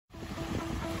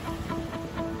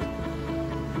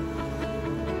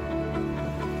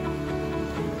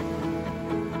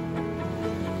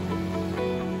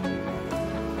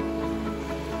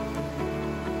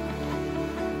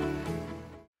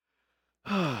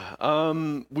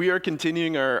We are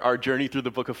continuing our journey through the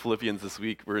book of Philippians this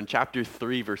week. We're in chapter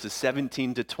 3, verses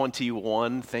 17 to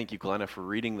 21. Thank you, Glenna, for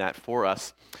reading that for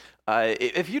us.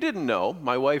 If you didn't know,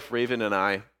 my wife Raven and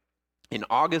I, in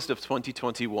August of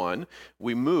 2021,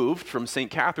 we moved from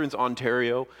St. Catharines,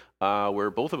 Ontario,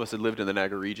 where both of us had lived in the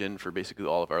Niagara region for basically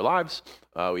all of our lives.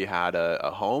 We had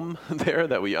a home there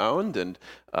that we owned and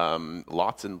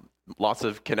lots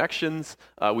of connections.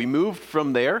 We moved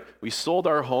from there. We sold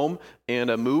our home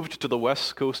and moved to the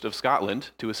west coast of Scotland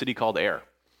to a city called Ayr.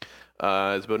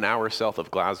 It's about an hour south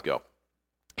of Glasgow.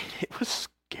 It was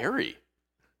scary,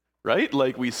 right?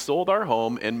 Like, we sold our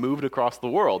home and moved across the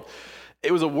world.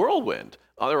 It was a whirlwind.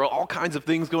 There were all kinds of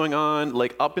things going on.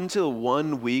 Like, up until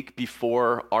 1 week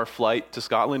before our flight to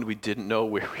Scotland, we didn't know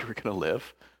where we were going to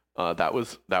live. That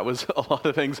was a lot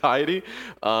of anxiety.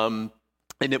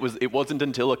 And it wasn't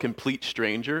until a complete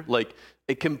stranger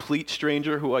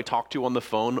who I talked to on the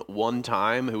phone one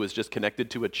time, who was just connected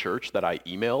to a church that I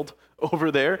emailed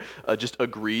over there, just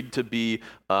agreed to be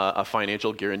a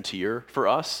financial guarantor for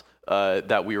us,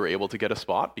 that we were able to get a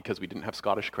spot because we didn't have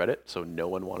Scottish credit, so no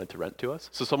one wanted to rent to us.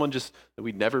 So someone just that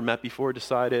we'd never met before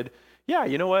decided, yeah,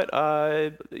 you know what,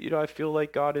 I feel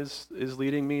like God is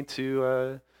leading me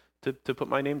to put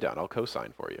my name down. I'll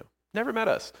co-sign for you. Never met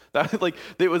us.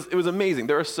 It was amazing.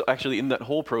 There are actually, in that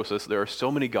whole process, there are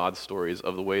so many God stories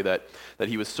of the way that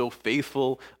He was so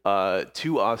faithful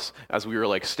to us as we were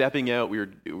like stepping out. We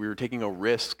were taking a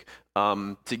risk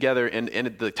together,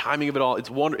 and the timing of it all.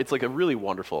 It's like a really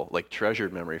wonderful, like,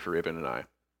 treasured memory for Raven and I.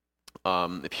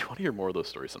 If you want to hear more of those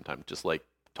stories sometime, just like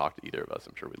talk to either of us.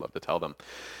 I'm sure we'd love to tell them.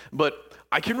 But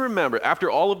I can remember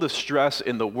after all of the stress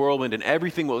in the whirlwind and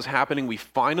everything that was happening, we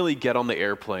finally get on the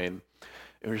airplane.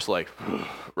 And we're just like,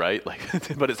 right? Like,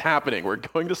 but it's happening. We're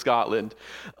going to Scotland.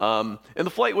 And the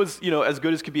flight was, as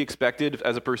good as could be expected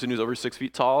as a person who's over 6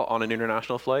 feet tall on an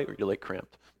international flight where you're like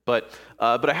cramped. But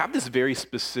I have this very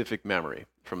specific memory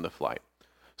from the flight.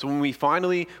 So when we'd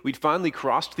finally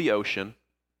crossed the ocean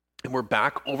and we're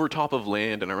back over top of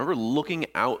land, and I remember looking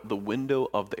out the window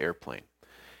of the airplane,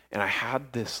 and I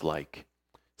had this like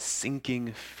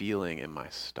sinking feeling in my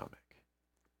stomach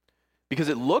because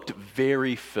it looked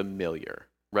very familiar.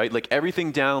 Right? Like,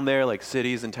 everything down there, like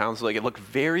cities and towns, like, it looked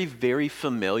very, very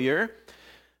familiar,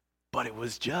 but it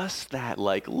was just that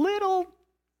like little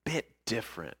bit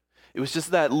different. It was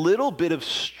just that little bit of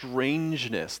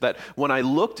strangeness that when I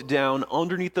looked down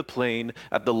underneath the plane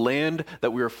at the land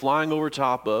that we were flying over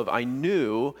top of, I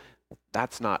knew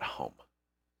that's not home.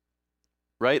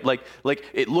 Right? Like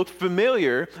it looked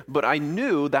familiar, but I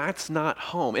knew that's not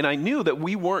home. And I knew that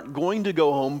we weren't going to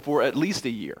go home for at least a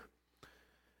year.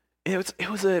 It's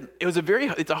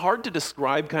a hard to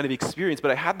describe kind of experience,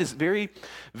 but I had this very,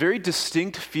 very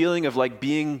distinct feeling of like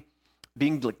being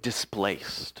like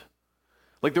displaced.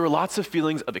 Like, there were lots of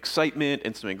feelings of excitement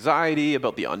and some anxiety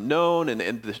about the unknown,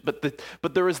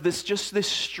 but there was this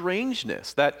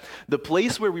strangeness that the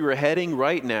place where we were heading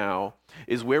right now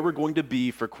is where we're going to be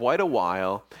for quite a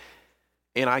while,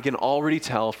 and I can already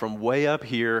tell from way up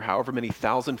here, however many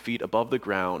thousand feet above the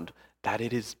ground, that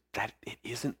it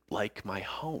isn't like my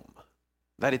home,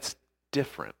 that it's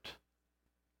different.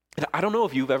 And I don't know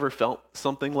if you've ever felt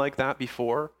something like that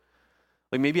before.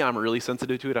 Like, maybe I'm really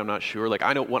sensitive to it, I'm not sure. Like,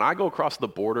 I know when I go across the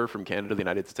border from Canada to the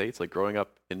United States, like growing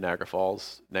up in Niagara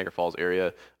Falls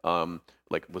area,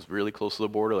 like was really close to the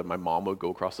border. Like, my mom would go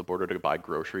across the border to buy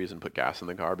groceries and put gas in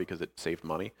the car because it saved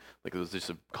money. Like, it was just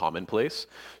a commonplace.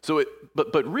 So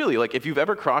but really, like, if you've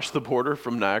ever crossed the border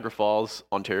from Niagara Falls,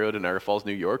 Ontario to Niagara Falls,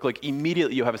 New York, like,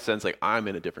 immediately you have a sense like, I'm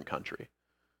in a different country.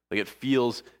 Like, it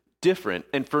feels different.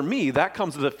 And for me, that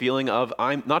comes with a feeling of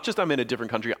I'm in a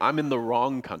different country, I'm in the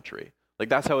wrong country. Like,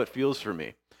 that's how it feels for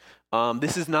me.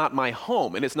 This is not my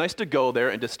home. And it's nice to go there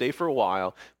and to stay for a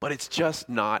while, but it's just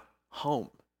not home.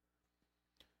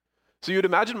 So you'd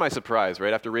imagine my surprise,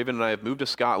 right? After Raven and I have moved to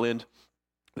Scotland,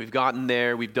 we've gotten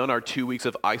there, we've done our 2 weeks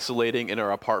of isolating in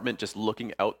our apartment, just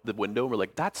looking out the window. We're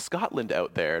like, that's Scotland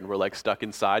out there. And we're like stuck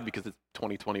inside because it's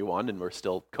 2021 and we're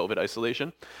still COVID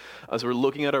isolation. So we're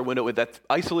looking at our window. That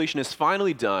isolation is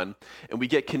finally done, and we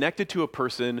get connected to a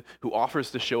person who offers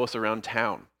to show us around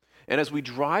town. And as we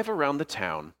drive around the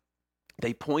town,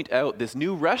 they point out this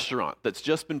new restaurant that's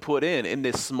just been put in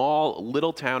this small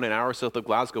little town an hour south of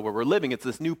Glasgow where we're living. It's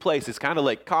this new place. It's kind of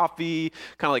like coffee,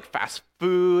 kind of like fast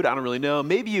food. I don't really know.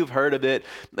 Maybe you've heard of it.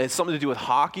 It's something to do with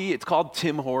hockey. It's called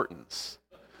Tim Hortons.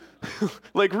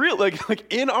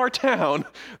 like in our town,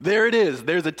 there it is.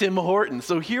 There's a Tim Hortons.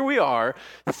 So here we are,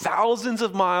 thousands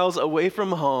of miles away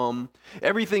from home,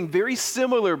 everything very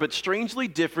similar but strangely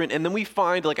different, and then we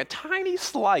find like a tiny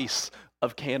slice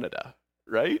of Canada,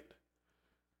 right?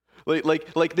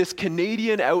 Like this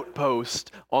Canadian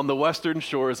outpost on the western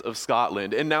shores of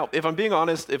Scotland. And now, if I'm being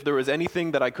honest, if there was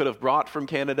anything that I could have brought from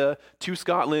Canada to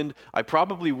Scotland, I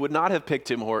probably would not have picked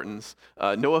Tim Hortons.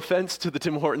 No offense to the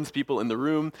Tim Hortons people in the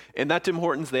room. And that Tim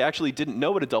Hortons, they actually didn't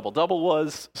know what a double-double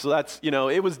was. So that's,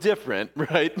 it was different,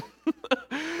 right?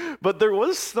 But there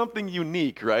was something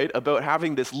unique, right, about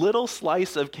having this little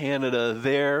slice of Canada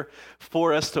there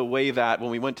for us to wave at when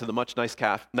we went to the much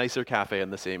nicer cafe in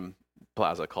the same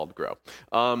plaza called Grow.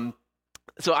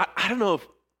 So I don't know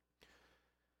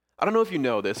if you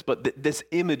know this, but this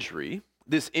imagery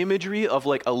of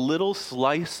like a little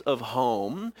slice of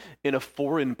home in a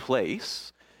foreign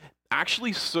place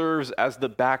actually serves as the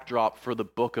backdrop for the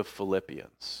book of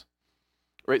Philippians.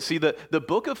 Right? See, the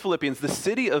book of Philippians, the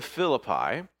city of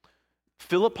Philippi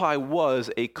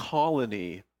was a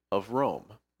colony of Rome.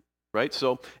 Right?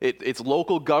 So its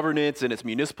local governance and its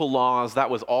municipal laws, that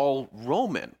was all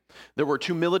Roman. There were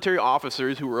 2 military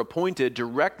officers who were appointed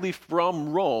directly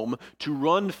from Rome to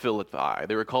run Philippi.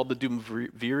 They were called the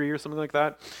Duumviri or something like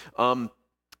that.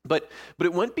 But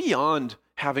it went beyond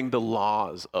having the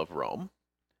laws of Rome.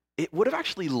 It would have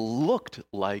actually looked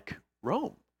like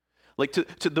Rome. Like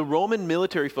to the Roman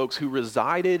military folks who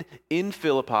resided in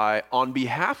Philippi on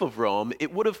behalf of Rome,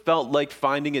 it would have felt like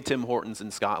finding a Tim Hortons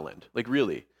in Scotland. Like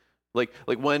really. Like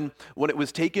when it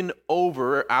was taken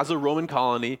over as a Roman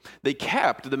colony, they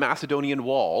kept the Macedonian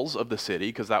walls of the city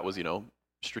because that was,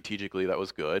 strategically that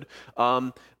was good.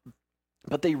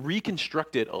 But they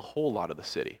reconstructed a whole lot of the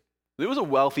city. It was a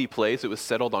wealthy place. It was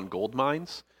settled on gold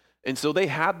mines. And so they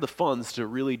had the funds to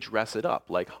really dress it up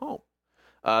like home.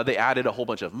 They added a whole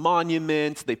bunch of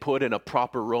monuments. They put in a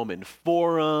proper Roman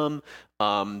forum.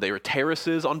 There were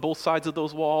terraces on both sides of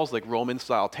those walls, like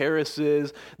Roman-style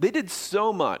terraces. They did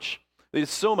so much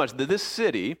that this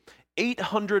city,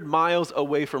 800 miles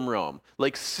away from Rome,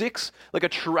 like a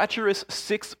treacherous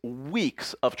 6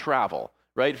 weeks of travel,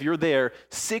 right? If you're there,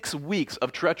 6 weeks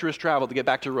of treacherous travel to get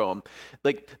back to Rome.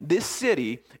 Like this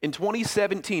city, in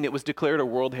 2017, it was declared a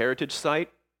World Heritage Site.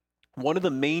 One of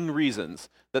the main reasons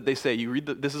that they say,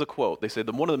 this is a quote, they say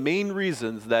that one of the main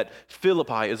reasons that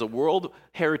Philippi is a World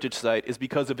Heritage Site is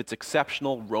because of its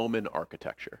exceptional Roman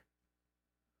architecture.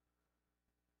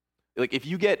 Like if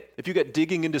you get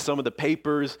digging into some of the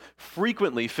papers,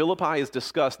 frequently Philippi is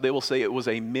discussed, they will say it was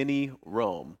a mini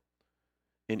Rome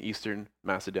in Eastern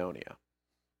Macedonia.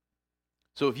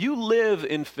 So if you live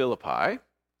in Philippi,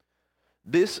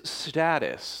 this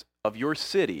status of your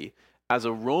city as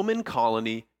a Roman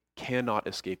colony cannot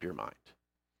escape your mind.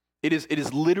 It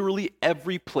is literally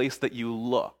every place that you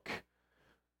look.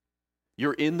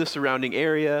 You're in the surrounding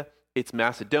area, it's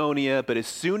Macedonia, but as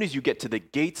soon as you get to the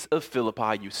gates of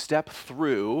Philippi, you step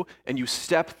through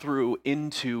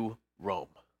into Rome.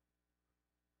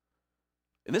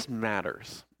 And this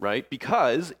matters, right?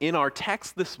 Because in our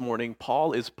text this morning,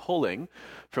 Paul is pulling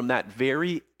from that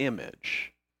very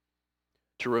image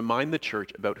to remind the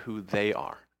church about who they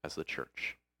are as the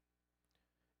church.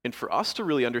 And for us to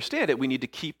really understand it, we need to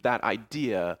keep that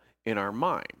idea in our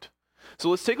mind. So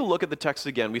let's take a look at the text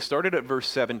again. We started at verse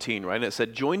 17, right? And it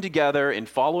said, "Join together in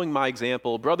following my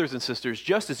example, brothers and sisters,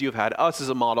 just as you have had us as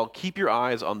a model. Keep your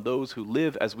eyes on those who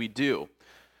live as we do."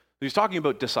 He's talking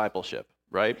about discipleship,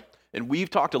 right? And we've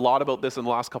talked a lot about this in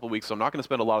the last couple of weeks, so I'm not going to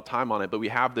spend a lot of time on it, but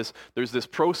there's this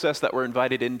process that we're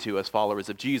invited into as followers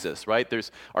of Jesus, right?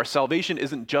 Our salvation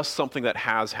isn't just something that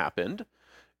has happened.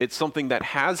 It's something that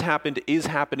has happened, is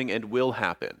happening, and will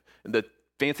happen. And the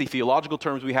fancy theological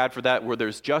terms we had for that were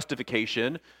there's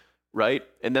justification, right?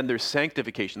 And then there's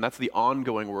sanctification. That's the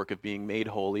ongoing work of being made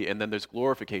holy. And then there's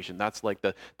glorification. That's like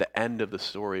the end of the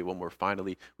story when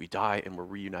we die and we're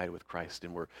reunited with Christ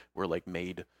and we're like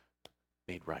made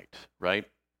right, right?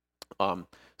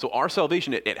 So our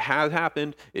salvation, it has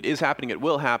happened, it is happening, it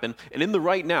will happen. And in the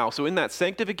right now, so in that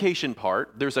sanctification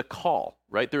part, there's a call,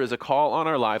 right? There is a call on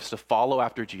our lives to follow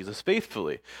after Jesus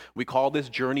faithfully. We call this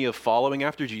journey of following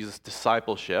after Jesus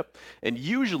discipleship. And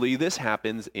usually this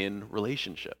happens in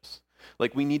relationships.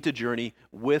 Like we need to journey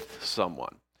with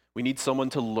someone. We need someone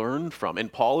to learn from.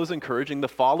 And Paul is encouraging the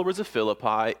followers of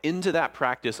Philippi into that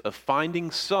practice of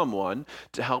finding someone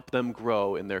to help them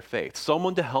grow in their faith,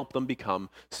 someone to help them become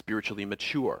spiritually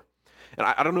mature. And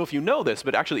I don't know if you know this,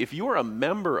 but actually, if you are a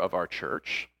member of our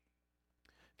church,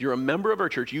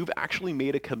 you've actually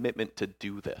made a commitment to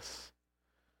do this.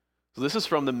 So this is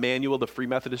from the manual of the Free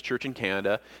Methodist Church in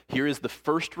Canada. Here is the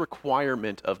first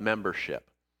requirement of membership.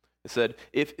 It said,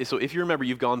 if you remember,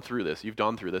 you've done through this.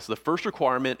 The first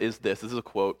requirement is this is a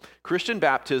quote: Christian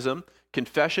baptism,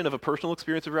 confession of a personal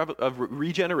experience of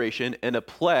regeneration, and a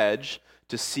pledge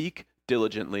to seek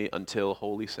diligently until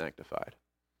wholly sanctified.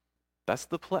 That's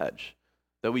the pledge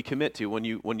that we commit to when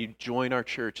you join our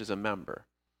church as a member.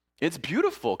 It's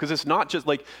beautiful because it's not just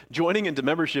like joining into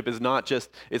membership is not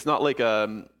just, it's not like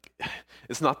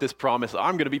it's not this promise,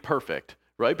 I'm going to be perfect,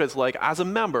 right? But it's like, as a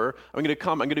member, I'm going to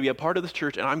come, I'm going to be a part of this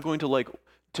church, and I'm going to like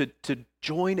to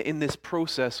join in this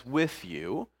process with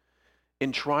you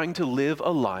in trying to live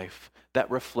a life that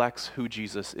reflects who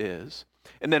Jesus is.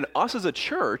 And then us as a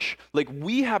church, like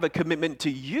we have a commitment to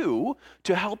you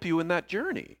to help you in that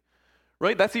journey.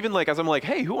 Right? That's even like, as I'm like,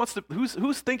 hey,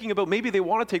 who's thinking about maybe they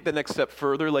want to take the next step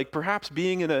further, like perhaps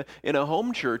being in a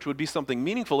home church would be something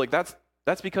meaningful. Like that's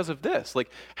because of this.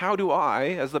 Like, how do I,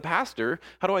 as the pastor,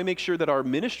 how do I make sure that our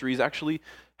ministries actually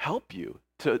help you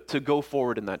to go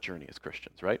forward in that journey as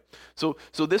Christians, right? So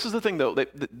this is the thing though, that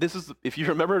this is, if you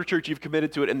remember a church, you've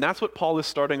committed to it, and that's what Paul is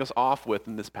starting us off with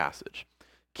in this passage.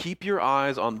 Keep your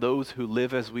eyes on those who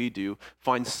live as we do.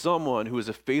 Find someone who is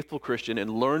a faithful Christian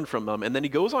and learn from them. And then he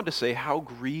goes on to say how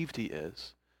grieved he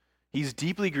is. He's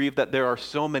deeply grieved that there are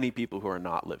so many people who are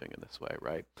not living in this way,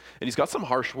 right? And he's got some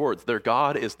harsh words. Their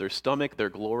God is their stomach. Their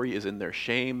glory is in their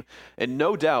shame. And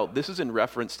no doubt, this is in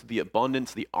reference to the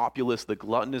abundance, the opulence, the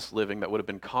gluttonous living that would have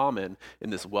been common in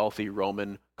this wealthy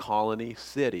Roman colony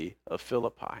city of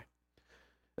Philippi.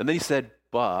 And then he said,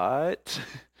 but...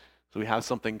 So we have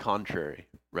something contrary,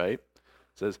 right?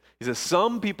 He says,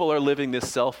 some people are living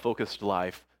this self-focused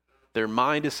life. Their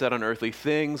mind is set on earthly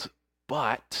things,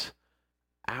 but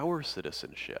our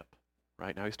citizenship,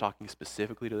 right? Now he's talking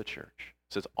specifically to the church.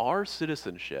 He says, our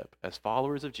citizenship as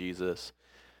followers of Jesus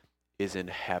is in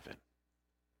heaven.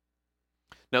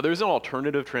 Now there's an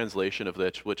alternative translation of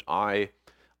this, which I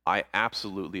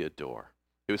absolutely adore.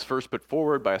 It was first put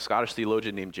forward by a Scottish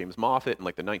theologian named James Moffat in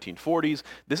like the 1940s.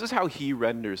 This is how he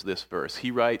renders this verse. He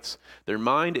writes, their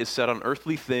mind is set on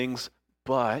earthly things,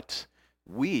 but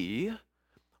we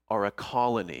are a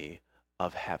colony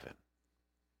of heaven.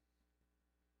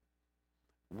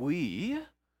 We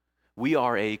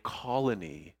are a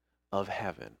colony of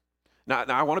heaven. Now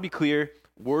I want to be clear,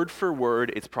 word for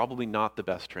word, it's probably not the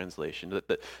best translation.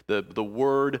 The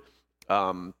word...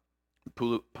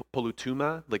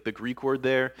 polutuma, like the Greek word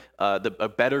there, a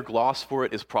better gloss for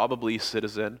it is probably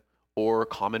citizen or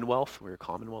commonwealth. We're a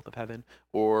commonwealth of heaven,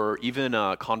 or even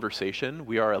conversation.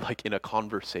 We are like in a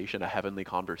conversation, a heavenly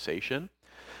conversation.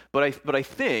 But I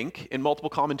think, and multiple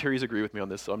commentaries agree with me on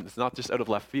this, so it's not just out of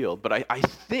left field, but I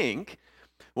think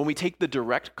when we take the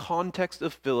direct context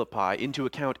of Philippi into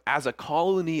account as a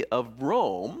colony of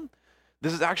Rome,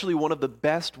 this is actually one of the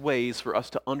best ways for us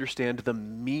to understand the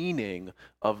meaning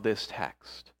of this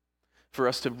text, for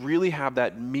us to really have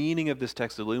that meaning of this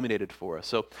text illuminated for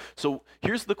us. So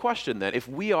here's the question then. If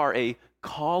we are a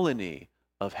colony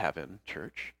of heaven,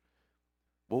 church,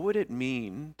 what would it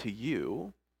mean to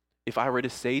you if I were to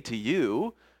say to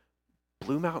you,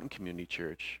 Blue Mountain Community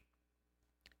Church,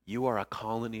 you are a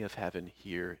colony of heaven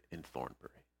here in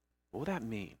Thornbury? What would that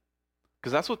mean?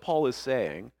 Because that's what Paul is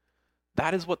saying.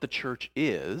 That is what the church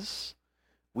is.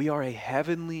 We are a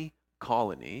heavenly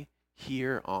colony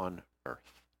here on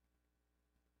earth.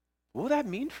 What would that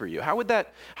mean for you? How would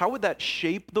that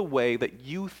shape the way that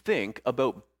you think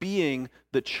about being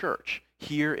the church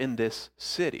here in this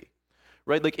city?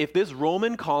 Right? Like if this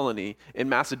Roman colony in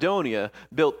Macedonia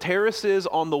built terraces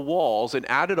on the walls and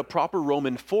added a proper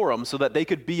Roman forum so that they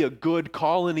could be a good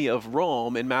colony of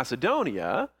Rome in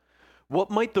Macedonia, what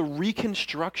might the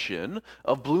reconstruction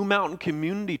of Blue Mountain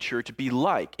Community Church be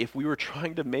like if we were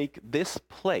trying to make this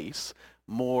place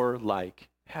more like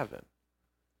heaven?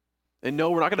 And no,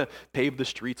 we're not going to pave the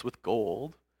streets with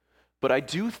gold, but I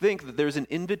do think that there's an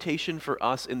invitation for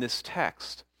us in this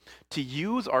text to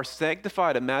use our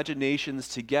sanctified imaginations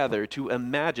together to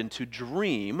imagine, to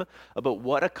dream about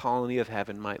what a colony of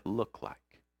heaven might look like.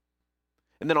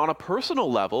 And then on a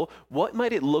personal level, what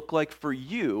might it look like for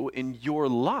you in your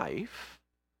life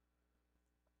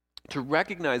to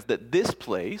recognize that this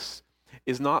place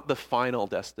is not the final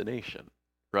destination,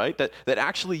 right? That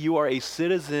actually you are a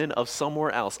citizen of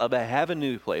somewhere else, of a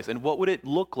heavenly place. And what would it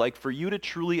look like for you to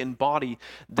truly embody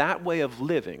that way of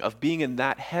living, of being in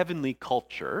that heavenly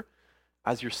culture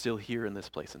as you're still here in this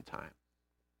place and time?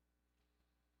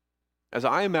 As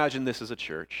I imagine this as a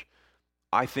church,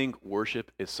 I think worship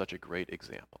is such a great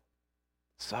example.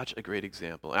 Such a great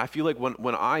example. And I feel like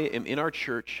when I am in our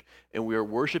church and we are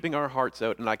worshiping our hearts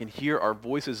out and I can hear our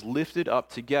voices lifted up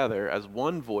together as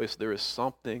one voice, there is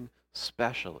something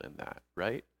special in that,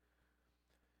 right?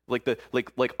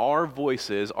 Like our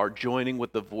voices are joining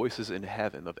with the voices in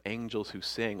heaven of angels who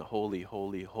sing, holy,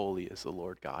 holy, holy is the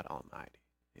Lord God Almighty.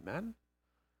 Amen?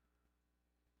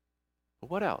 But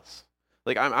what else?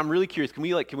 Like, I'm really curious. Can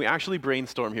we actually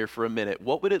brainstorm here for a minute?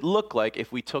 What would it look like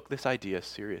if we took this idea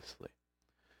seriously?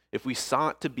 If we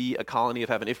sought to be a colony of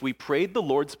heaven, if we prayed the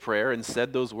Lord's Prayer and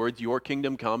said those words, your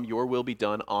kingdom come, your will be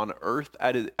done on earth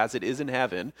as it is in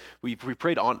heaven, we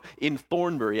prayed in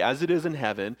Thornbury as it is in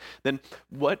heaven, then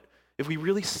what, if we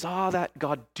really saw that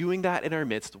God doing that in our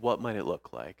midst, what might it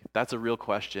look like? That's a real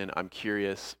question. I'm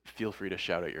curious. Feel free to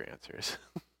shout out your answers.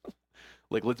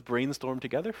 Like, let's brainstorm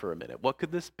together for a minute. What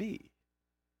could this be?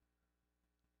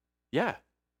 Yeah,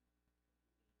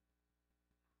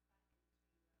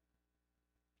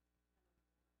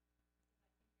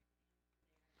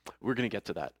 we're going to get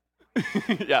to that.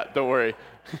 Yeah, don't worry.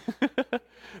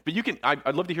 But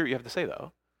I'd love to hear what you have to say,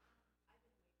 though.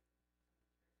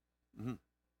 Hmm.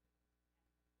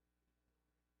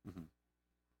 Hmm.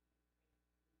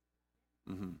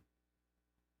 Hmm.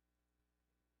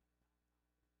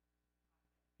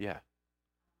 Yeah.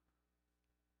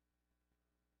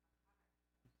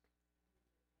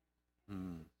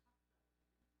 Mm.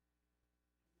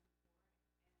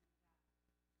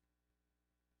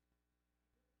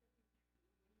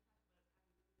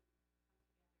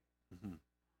 Hmm.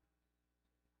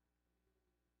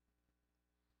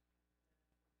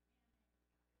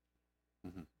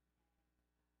 Hmm.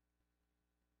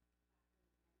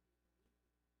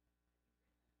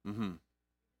 Hmm.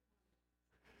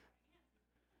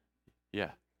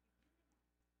 Yeah.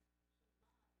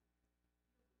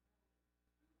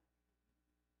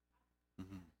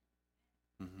 Hmm.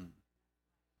 Hmm.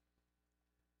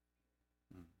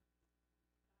 Hmm.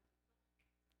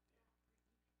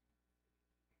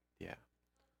 Yeah.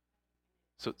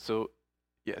 So,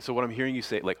 yeah. So what I'm hearing you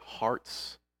say, like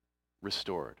hearts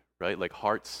restored, right? Like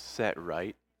hearts set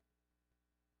right.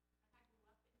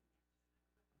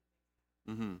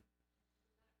 Hmm.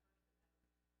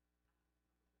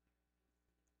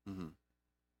 Hmm.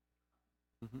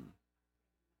 Hmm.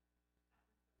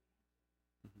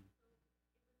 Hmm.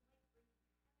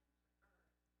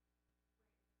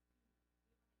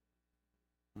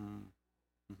 Hmm.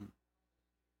 Hmm.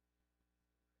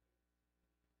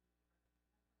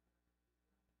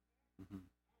 Hmm.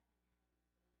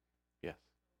 Yes.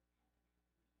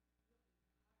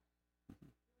 Hmm.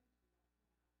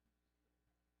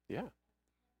 Yeah.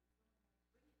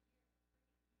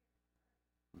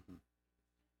 Hmm.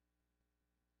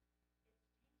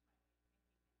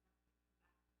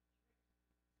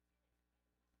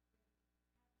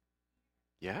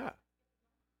 Yeah.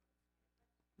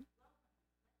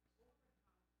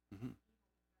 Hmm.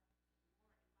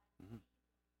 Hmm.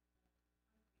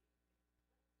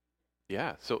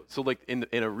 Yeah. So like in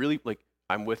a really like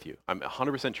I'm with you. I'm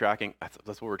 100% tracking.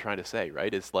 That's what we're trying to say,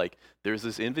 right? It's like there's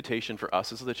this invitation for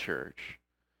us as the church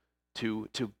to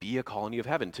be a colony of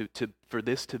heaven, to for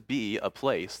this to be a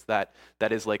place that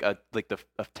is like a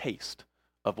taste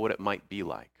of what it might be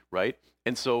like, right?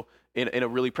 And so in a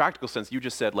really practical sense, you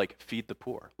just said like feed the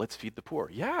poor. Let's feed the poor.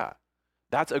 Yeah.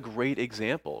 That's a great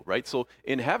example, right? So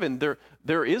in heaven,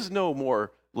 there is no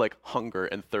more like hunger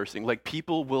and thirsting. Like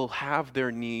people will have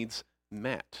their needs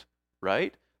met,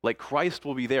 right? Like Christ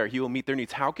will be there. He will meet their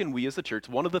needs. How can we as the church,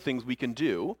 one of the things we can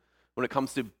do when it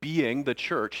comes to being the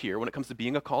church here, when it comes to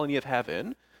being a colony of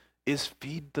heaven, is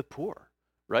feed the poor,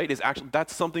 right? Is actually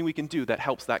that's something we can do that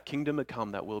helps that kingdom to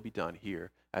come that will be done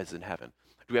here as in heaven.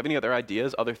 Do we have any other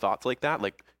ideas, other thoughts like that?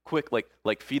 Like quick,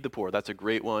 like feed the poor. That's a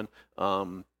great one.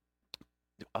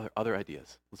 Other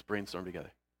ideas. Let's brainstorm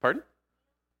together. Pardon?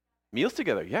 Meals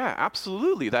together. Yeah,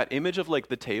 absolutely. That image of like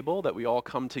the table that we all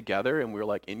come together and we're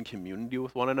like in community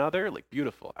with one another, like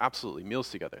beautiful. Absolutely. Meals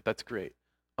together. That's great.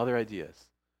 Other ideas.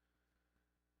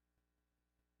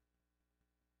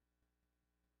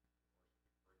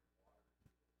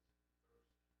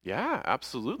 Yeah,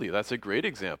 absolutely. That's a great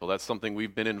example. That's something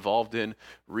we've been involved in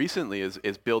recently is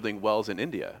building wells in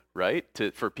India, right?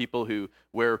 For people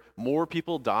where more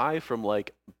people die from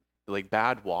like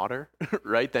bad water,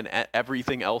 right, than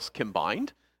everything else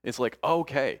combined. It's like,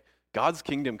 okay, God's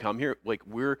kingdom come here. Like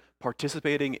we're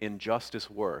participating in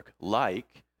justice work,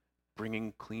 like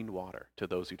bringing clean water to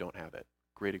those who don't have it.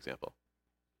 Great example.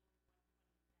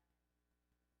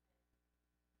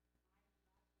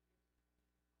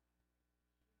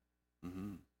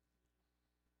 Hmm.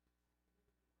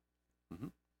 Hmm.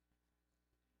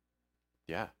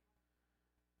 Yeah.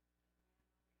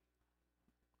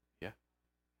 Yeah.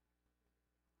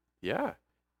 Yeah.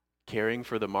 Caring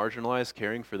for the marginalized,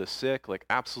 caring for the sick, like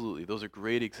absolutely, those are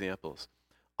great examples.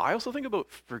 I also think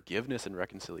about forgiveness and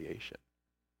reconciliation,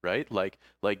 right? Like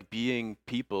being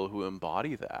people who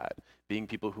embody that, being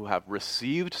people who have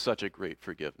received such a great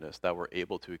forgiveness that we're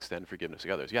able to extend forgiveness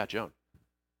to others. Yeah, Joan.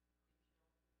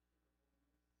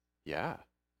 Yeah,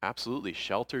 absolutely.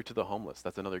 Shelter to the homeless.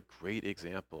 That's another great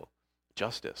example.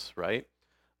 Justice, right?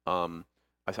 Um,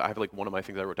 I have like one of my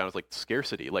things I wrote down is like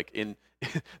scarcity. Like in,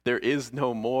 there is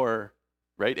no more,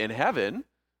 right? In heaven,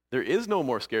 there is no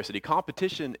more scarcity.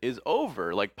 Competition is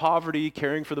over. Like poverty,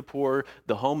 caring for the poor,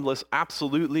 the homeless,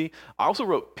 absolutely. I also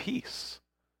wrote peace,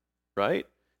 right?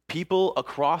 People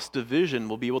across division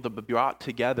will be able to be brought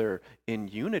together in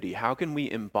unity. How can we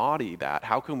embody that?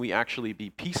 How can we actually be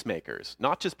peacemakers?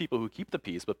 Not just people who keep the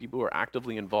peace, but people who are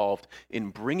actively involved in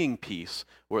bringing peace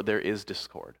where there is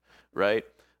discord, right?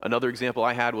 Another example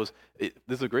I had was, this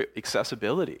is a great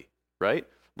accessibility, right?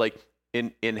 Like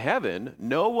in heaven,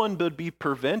 no one would be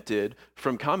prevented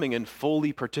from coming and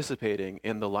fully participating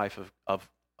in the life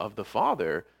of the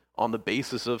Father on the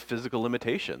basis of physical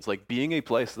limitations. Like being a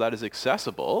place that is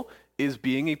accessible is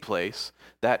being a place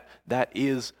that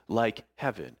is like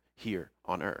heaven here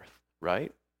on earth,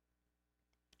 right?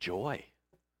 Joy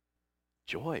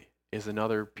is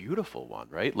another beautiful one,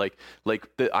 right? Like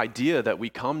the idea that we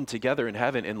come together in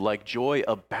heaven and like joy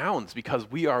abounds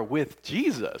because we are with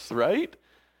Jesus, right?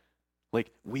 Like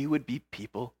we would be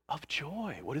people of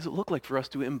joy. What does it look like for us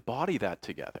to embody that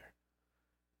together?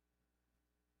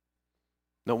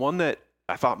 Now, one that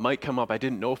I thought might come up, I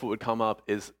didn't know if it would come up,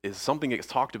 is something that gets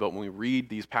talked about when we read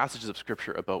these passages of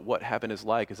Scripture about what heaven is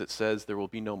like, is it says there will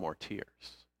be no more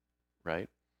tears, right?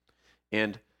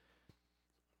 And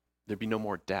there'd be no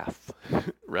more death,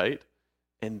 right?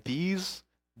 And these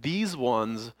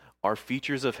ones are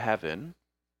features of heaven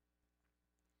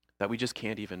that we just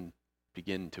can't even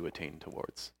begin to attain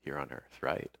towards here on earth,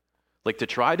 right? Like to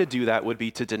try to do that would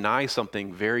be to deny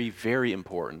something very, very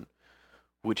important,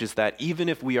 which is that even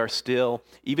if we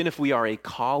are a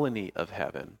colony of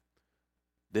heaven,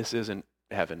 this isn't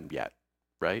heaven yet,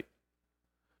 right?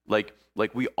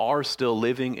 Like we are still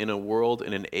living in a world,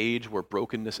 in an age where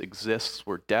brokenness exists,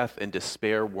 where death and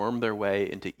despair worm their way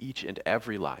into each and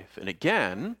every life. And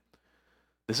again,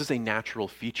 this is a natural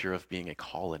feature of being a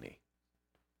colony,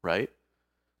 right?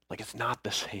 Like it's not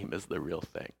the same as the real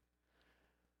thing.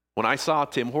 When I saw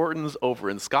Tim Hortons over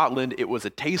in Scotland, it was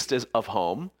a taste of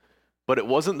home, but it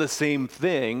wasn't the same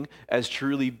thing as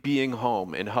truly being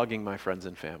home and hugging my friends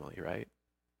and family, right?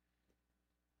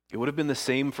 It would have been the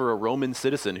same for a Roman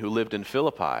citizen who lived in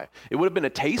Philippi. It would have been a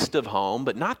taste of home,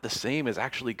 but not the same as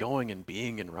actually going and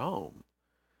being in Rome.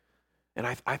 And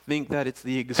I think that it's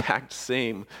the exact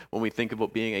same when we think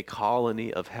about being a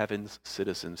colony of heaven's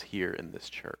citizens here in this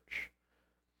church.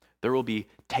 There will be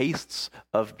tastes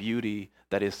of beauty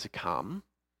that is to come,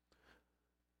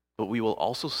 but we will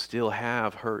also still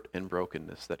have hurt and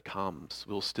brokenness that comes.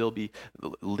 We'll still be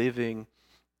living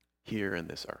here in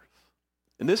this earth.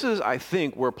 And this is, I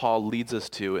think, where Paul leads us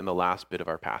to in the last bit of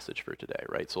our passage for today,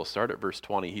 right? So we'll start at verse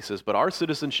 20. He says, "But our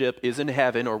citizenship is in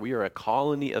heaven," or we are a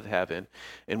colony of heaven,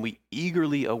 "and we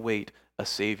eagerly await a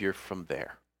Savior from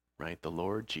there," right? The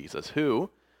Lord Jesus,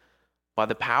 who, by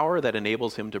the power that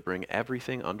enables him to bring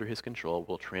everything under his control,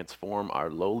 will transform our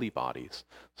lowly bodies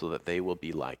so that they will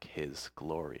be like his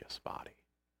glorious body.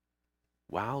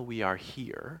 While we are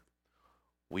here,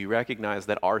 we recognize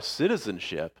that our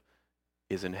citizenship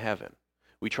is in heaven.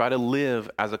 We try to live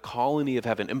as a colony of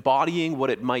heaven, embodying what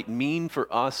it might mean for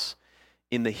us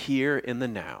in the here, in the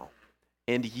now.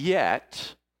 And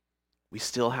yet, we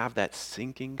still have that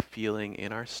sinking feeling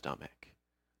in our stomach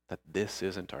that this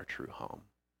isn't our true home.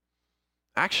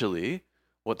 Actually,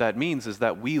 what that means is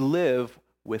that we live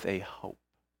with a hope,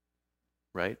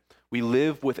 right? We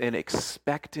live with an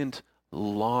expectant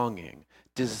longing,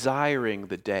 desiring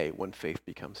the day when faith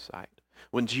becomes sight.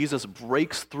 When Jesus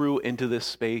breaks through into this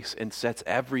space and sets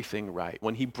everything right,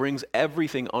 when he brings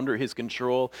everything under his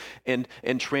control and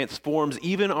transforms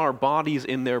even our bodies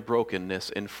in their brokenness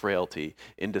and frailty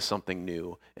into something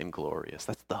new and glorious.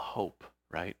 That's the hope,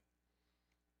 right?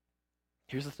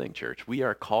 Here's the thing, church. We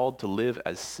are called to live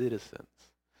as citizens,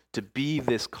 to be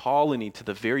this colony to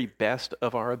the very best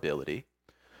of our ability,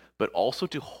 but also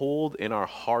to hold in our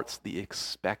hearts the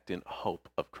expectant hope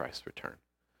of Christ's return.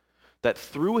 That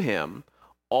through him,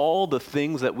 all the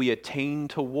things that we attain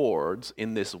towards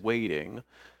in this waiting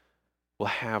will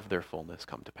have their fullness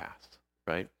come to pass,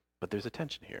 right? But there's a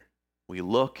tension here. We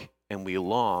look and we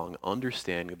long,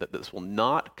 understanding that this will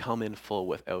not come in full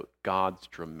without God's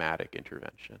dramatic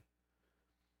intervention.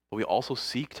 But we also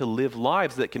seek to live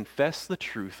lives that confess the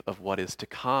truth of what is to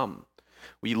come.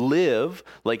 We live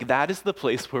like that is the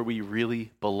place where we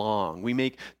really belong. We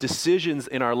make decisions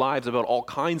in our lives about all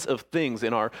kinds of things,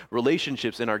 in our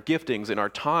relationships, in our giftings, in our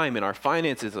time, in our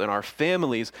finances, in our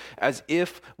families, as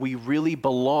if we really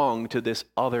belong to this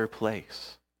other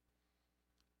place.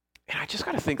 And I just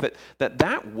got to think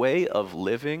that way of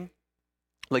living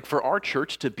Like for our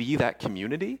church to be that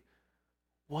community,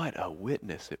 what a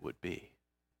witness it would be.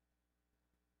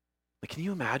 Like, can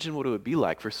you imagine what it would be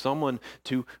like for someone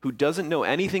who doesn't know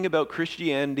anything about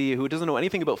Christianity, who doesn't know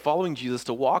anything about following Jesus,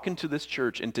 to walk into this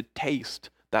church and to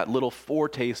taste that little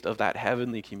foretaste of that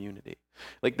heavenly community?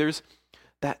 Like there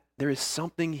is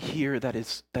something here that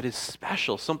is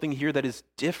special, something here that is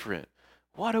different.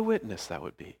 What a witness that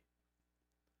would be.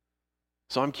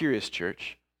 So I'm curious,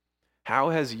 church,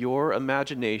 how has your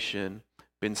imagination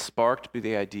been sparked by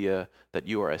the idea that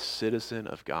you are a citizen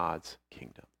of God's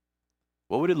kingdom?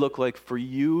 What would it look like for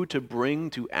you to bring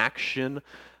to action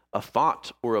a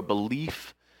thought or a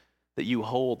belief that you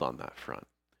hold on that front?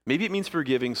 Maybe it means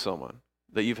forgiving someone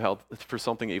that you've held for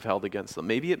something that you've held against them.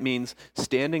 Maybe it means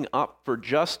standing up for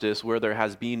justice where there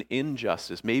has been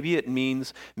injustice. Maybe it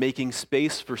means making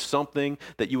space for something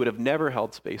that you would have never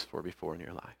held space for before in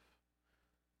your life.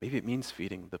 Maybe it means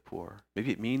feeding the poor.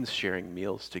 Maybe it means sharing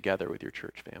meals together with your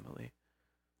church family.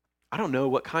 I don't know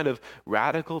what kind of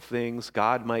radical things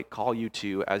God might call you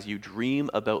to as you dream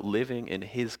about living in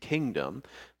his kingdom,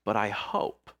 but I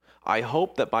hope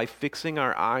that by fixing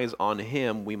our eyes on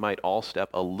him, we might all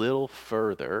step a little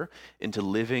further into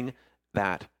living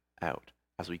that out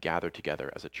as we gather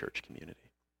together as a church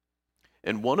community.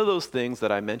 And one of those things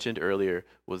that I mentioned earlier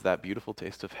was that beautiful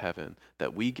taste of heaven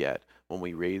that we get when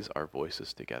we raise our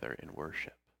voices together in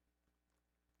worship.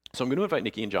 So I'm going to invite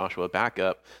Nikki and Joshua back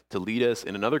up to lead us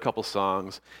in another couple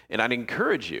songs. And I'd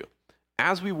encourage you,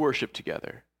 as we worship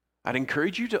together, I'd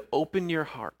encourage you to open your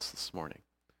hearts this morning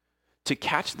to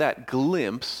catch that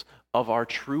glimpse of our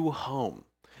true home.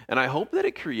 And I hope that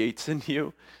it creates in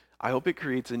you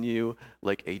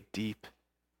like a deep,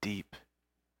 deep,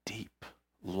 deep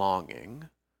longing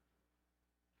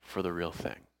for the real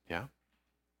thing. Yeah?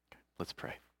 Okay, let's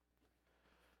pray.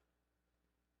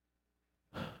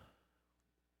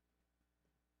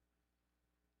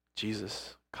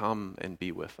 Jesus, come and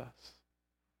be with us.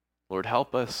 Lord,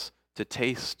 help us to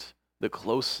taste the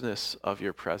closeness of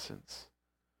your presence.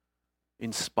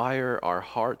 Inspire our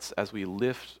hearts as we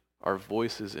lift our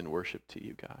voices in worship to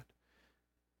you, God.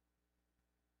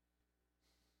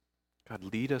 God,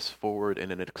 lead us forward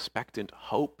in an expectant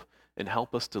hope and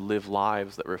help us to live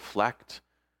lives that reflect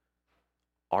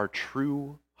our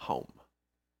true home,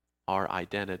 our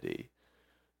identity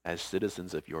as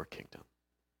citizens of your kingdom.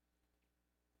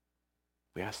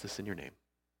 We ask this in your name.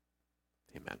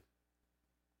 Amen.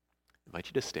 I invite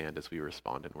you to stand as we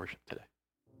respond in worship today.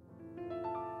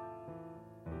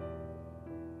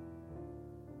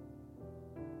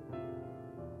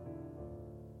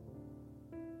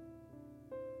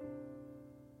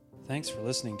 Thanks for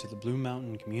listening to the Blue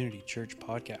Mountain Community Church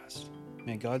podcast.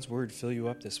 May God's word fill you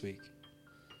up this week.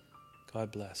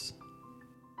 God bless.